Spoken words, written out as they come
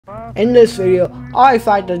In this video, I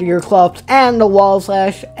fight the deerclops and the wall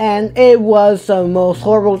slash, and it was the most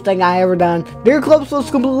horrible thing I ever done. Deerclops was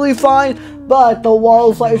completely fine, but the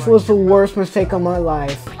wall slash was the worst mistake of my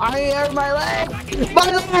life. I hurt my leg!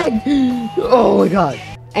 My leg! Oh my god.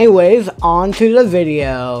 Anyways, on to the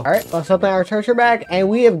video. Alright, let's open our treasure bag, and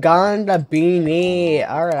we have gotten the beanie.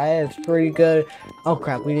 Alright, that's pretty good. Oh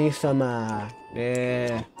crap, we need some,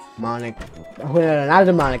 demonic. Oh, no, not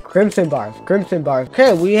demonic. Crimson bars.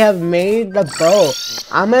 Okay, we have made the bow.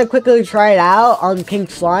 I'm gonna quickly try it out on King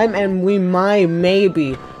Slime, and we might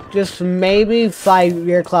just maybe fight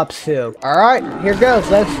deerclops too. Alright, here goes.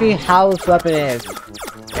 Let's see how this weapon is.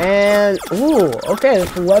 And, ooh, okay,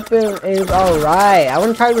 this weapon is alright. I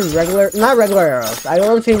want to try with not regular arrows. I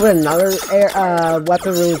want to see with another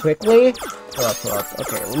weapon really quickly. Hold up.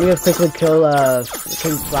 Okay, let me just quickly kill,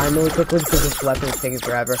 King Slime really quickly because this weapon is taking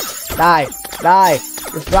forever. Die!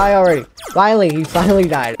 Just die already. He finally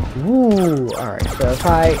died. Ooh, alright, so if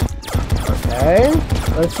okay.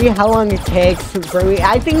 Let's see how long it takes for me.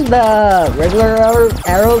 I think the regular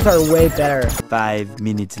arrows are way better. 5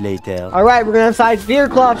 minutes later. Alright, we're gonna fight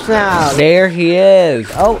deerclops now. There he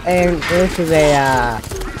is. Oh, and this is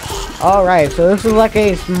alright, so this is like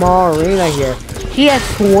a small arena here. He has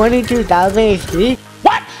 22,000 HP.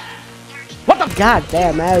 What the? God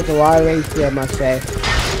damn, that is a lot of HP, I must say.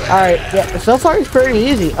 Alright, yeah, so far it's pretty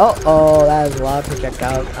easy. Oh, that is a lot to check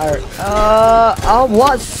out. Alright,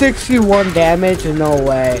 what? 61 damage? No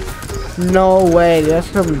way. Just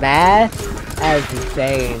from that? That is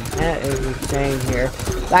insane. That is insane here.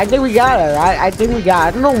 I think we got it, right? I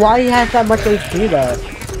don't know why he has that much HP though.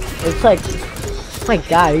 It's like, oh my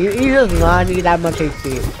god, he does not need that much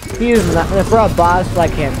HP. He is not, for a boss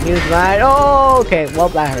like him, he is not. Oh, okay, well,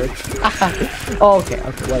 that hurts. okay,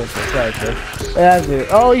 what is this? That's it.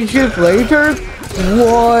 Oh, you shoot lasers?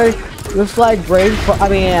 What? Just like brain,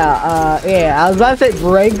 yeah, I was about to say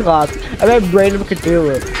brain clops. I meant brain of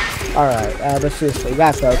Cthulhu. Alright, but seriously,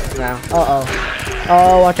 that's focus now. Oh,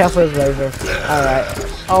 watch out for his laser. Alright.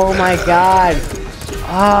 Oh my god.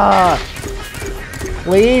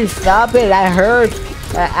 Please stop it, that hurts.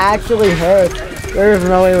 That actually hurts. There's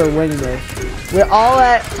no way we're winning this. We're all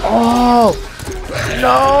at,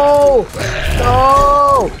 no!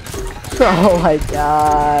 Oh my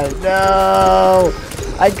god, no!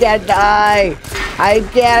 I can't die!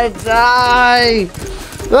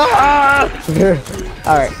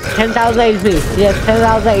 Alright, 10,000 HP. He has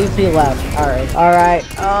 10,000 HP left. Alright.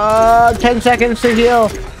 10 seconds to heal.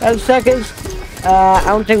 10 seconds. I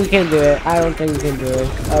don't think we can do it.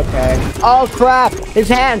 Okay. Oh crap! His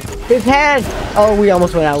hand! Oh, we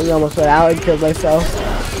almost went out and killed myself.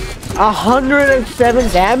 107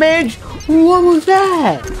 damage? What was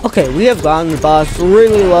that? Okay, we have gotten the boss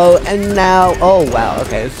really low, and now, oh wow,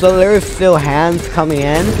 okay, so there's still hands coming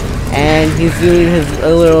in, and he's doing his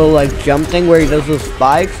little, like, jump thing where he does those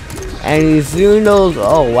spikes, and he's doing those,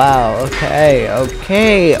 oh wow, okay,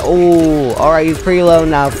 oh, alright, he's pretty low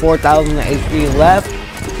now, 4,000 HP left,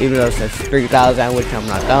 even though it says 3,000, which I'm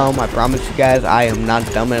not dumb, I promise you guys, I am not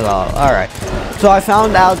dumb at all. Alright, so I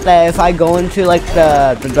found out that if I go into, like,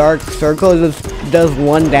 the dark circle, it just does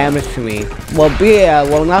 1 damage to me. Well,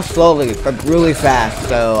 not slowly, but really fast,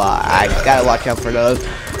 so I gotta watch out for those.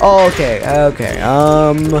 Okay,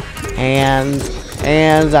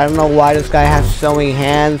 hands, I don't know why this guy has so many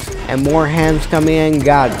hands, and more hands coming in,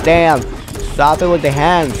 god damn. Stop it with the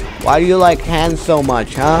hands. Why do you like hands so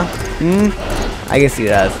much, huh? I guess he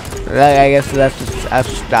does. I guess that's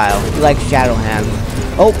his style. He likes shadow hands.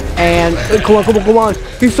 Oh, and come on.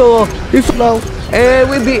 He's so low. And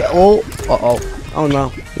we beat. Oh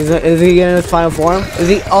no. Is he in his final form? Is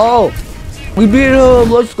he? Oh, we beat him.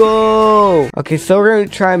 Let's go. Okay, so we're gonna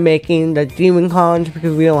try making the demon conch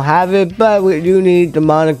because we don't have it, but we do need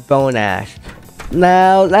demonic bone ash.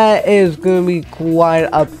 Now that is gonna be quite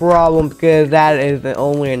a problem because that is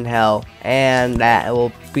only in hell, and that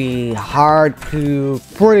will be hard to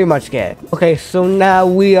pretty much get. Okay, so now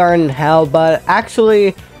we are in hell, but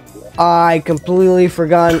actually I completely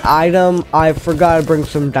forgot an item. I forgot to bring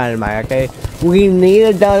some dynamite. Okay, we need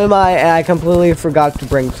a dynamite, and I completely forgot to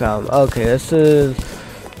bring some. Okay,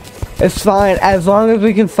 it's fine as long as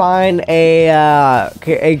we can find a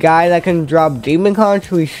guy that can drop demon conch.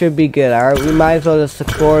 We should be good. All right, we might as well just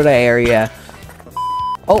explore the area.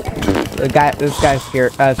 Oh, this guy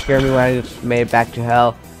scared me when I just made it back to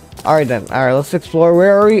hell. All right then. All right, let's explore.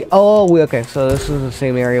 Where are we? Oh, okay. So this is the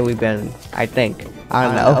same area we've been in, I think. I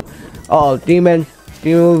don't know. Oh, demon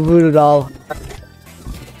voodoo doll.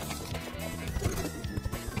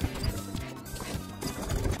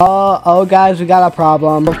 Oh guys, we got a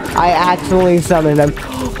problem. I accidentally summoned him.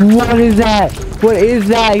 What is that? What is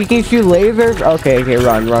that? You can shoot lasers? Okay,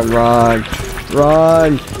 run. Run.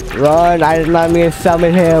 I did not mean to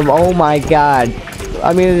summon him. Oh my god.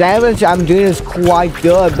 I mean, the damage I'm doing is quite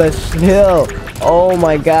good, but still. Oh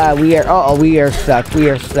my god. We are stuck.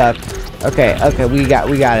 Okay, we got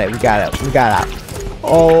it.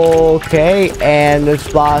 Okay, and this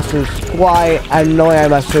boss is quite annoying, I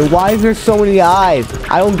must say. Why is there so many eyes?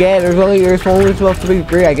 I don't get it. There's only supposed to be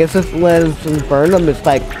 3. I guess this Infernum is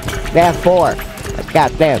like, they have 4.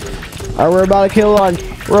 God damn. Alright, we're about to kill one.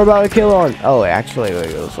 Oh, actually,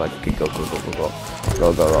 wait, let's like, go.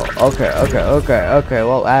 Okay.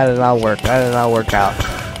 Well, that did not work.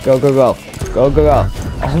 Go.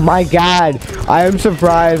 Oh my god. I am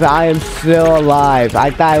surprised I am still alive. I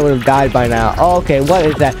thought I would have died by now. Okay, what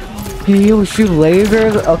is that? You shoot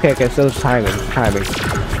lasers? Okay, so it's timing.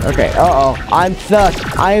 Okay, I'm stuck.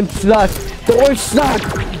 Door's stuck.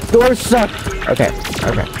 Okay.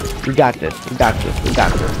 We got this.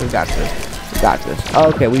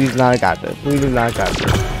 Okay, we do not got this.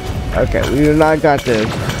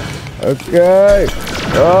 Okay.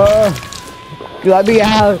 Let me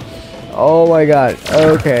out. Oh my god.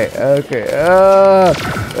 Okay.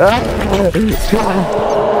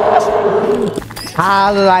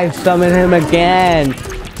 How did I summon him again?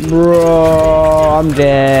 Bro, I'm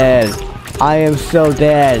dead. I am so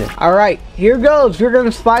dead. Alright, here goes. We're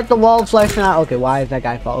gonna fight the wall of flesh now. Okay, why is that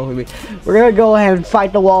guy following me? We're gonna go ahead and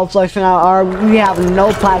fight the wall of flesh now. We have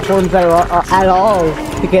no platforms at all.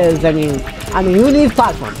 Because, I mean, who needs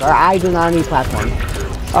platforms? I do not need platforms.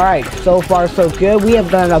 Alright, so far so good. We have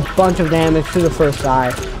done a bunch of damage to the first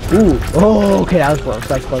eye. Ooh, oh, okay, that was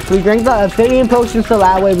close. We drink the obsidian potion so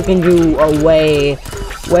that way we can do a way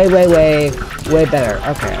better.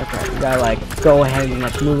 Okay. We gotta like go ahead and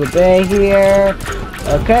like move a bit here.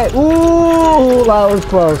 Okay. Ooh, that was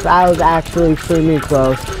close. That was actually extremely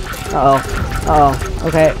close.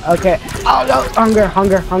 Okay. Oh no,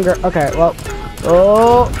 hunger. Okay, well.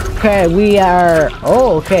 Okay, we are.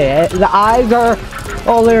 Oh, okay. The eyes are.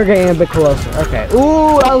 Oh, they're getting a bit closer. Okay.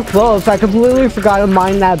 Ooh, that was close. I completely forgot to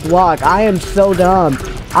mine that block. I am so dumb.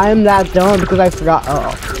 I am that dumb because I forgot.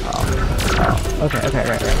 Okay.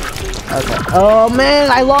 Oh man,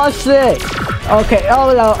 I lost it. Okay.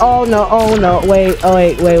 Oh no. Wait.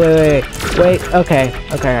 Okay.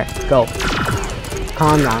 Go.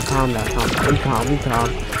 Calm down. We're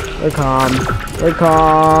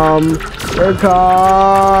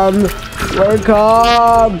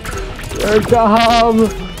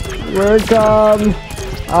calm.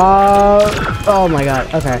 Oh my god.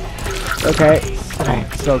 Okay.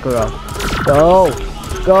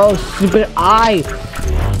 Go, stupid eye.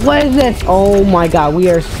 What is this? Oh my god, we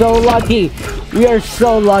are so lucky.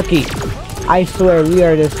 I swear, we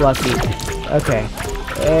are this lucky. Okay.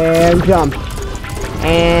 And jump.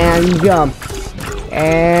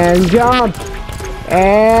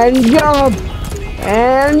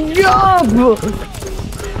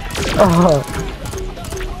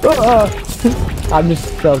 I'm just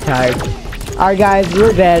so tired. Alright guys,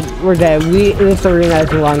 we're dead. This arena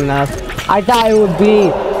is long enough. I thought it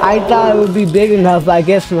would be big enough, but I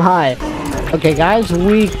guess not. Okay guys,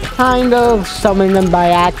 we kind of summoned them by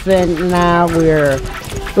accident. Now we're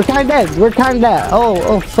kinda dead.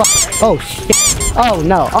 Oh fuck. Oh shit. Oh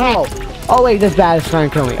no. Oh wait, this bat is trying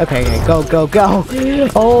to kill me. Okay, go.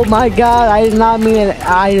 Oh my god, I did not mean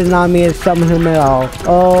to summon him at all.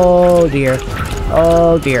 Oh dear.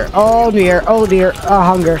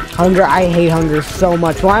 Hunger. I hate hunger so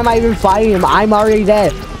much. Why am I even fighting him? I'm already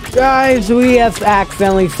dead. Guys, we have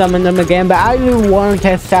accidentally summoned them again, but I do want to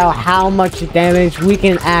test out how much damage we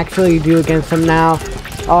can actually do against them now.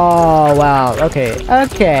 Oh wow. Okay.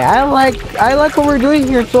 I like what we're doing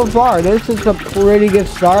here so far. This is a pretty good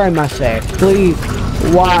start, I must say. Please,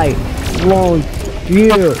 why won't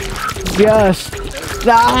you just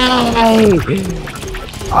die?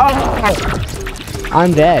 Oh,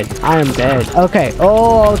 I'm dead. I am dead. Okay.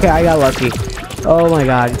 Oh, okay. I got lucky. Oh my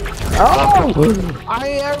god. Oh,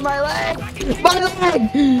 I hurt my leg. My leg.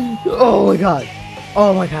 Oh my god.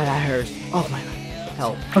 That hurts. Oh my god.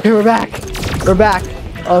 Help. Okay, we're back.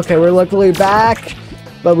 Okay, we're luckily back,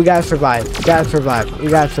 but we gotta survive. You gotta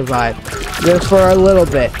survive. Just for a little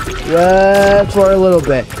bit.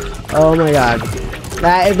 Oh my god.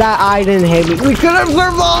 If that eye didn't hit me, we could have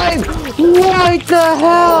survived. What the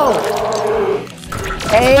hell?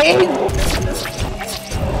 Hey!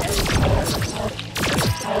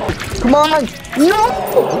 Come on! No!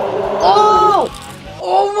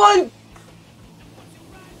 Oh my!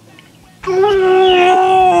 Come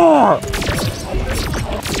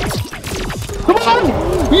on!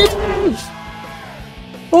 Yes!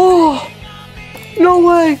 Oh! No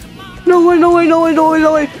way! No way, no way, no way, no way,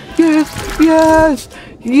 no way. Yes, yes,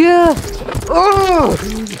 yes. Oh,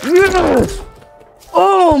 yes.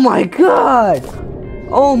 Oh my god.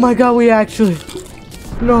 Oh my god, we actually.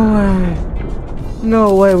 No way.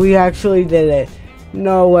 No way, we actually did it.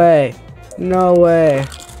 No way. No way.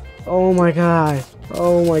 Oh my god.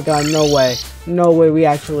 Oh my god, no way. No way, we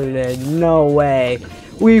actually did. No way.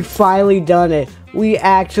 We finally done it. We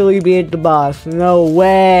actually beat the boss. No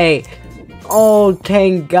way. Oh,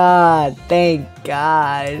 thank God. Thank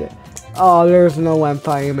God. Oh, there's no way I'm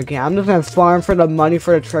fighting him again. I'm just gonna farm for the money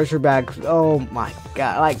for the treasure bags. Oh my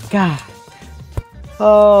god. Like, God.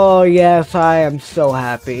 Oh, yes, I am so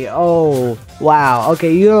happy. Oh, wow.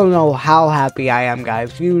 Okay, you don't know how happy I am,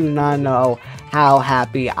 guys. You do not know how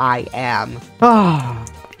happy I am. Ah.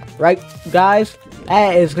 Right, guys?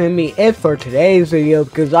 That is gonna be it for today's video,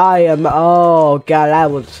 because I am, oh god, I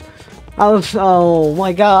was, oh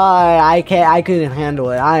my god, I couldn't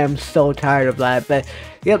handle it. I am so tired of that, but,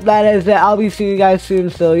 yep, that is it. I'll be seeing you guys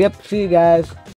soon, so, yep, see you guys.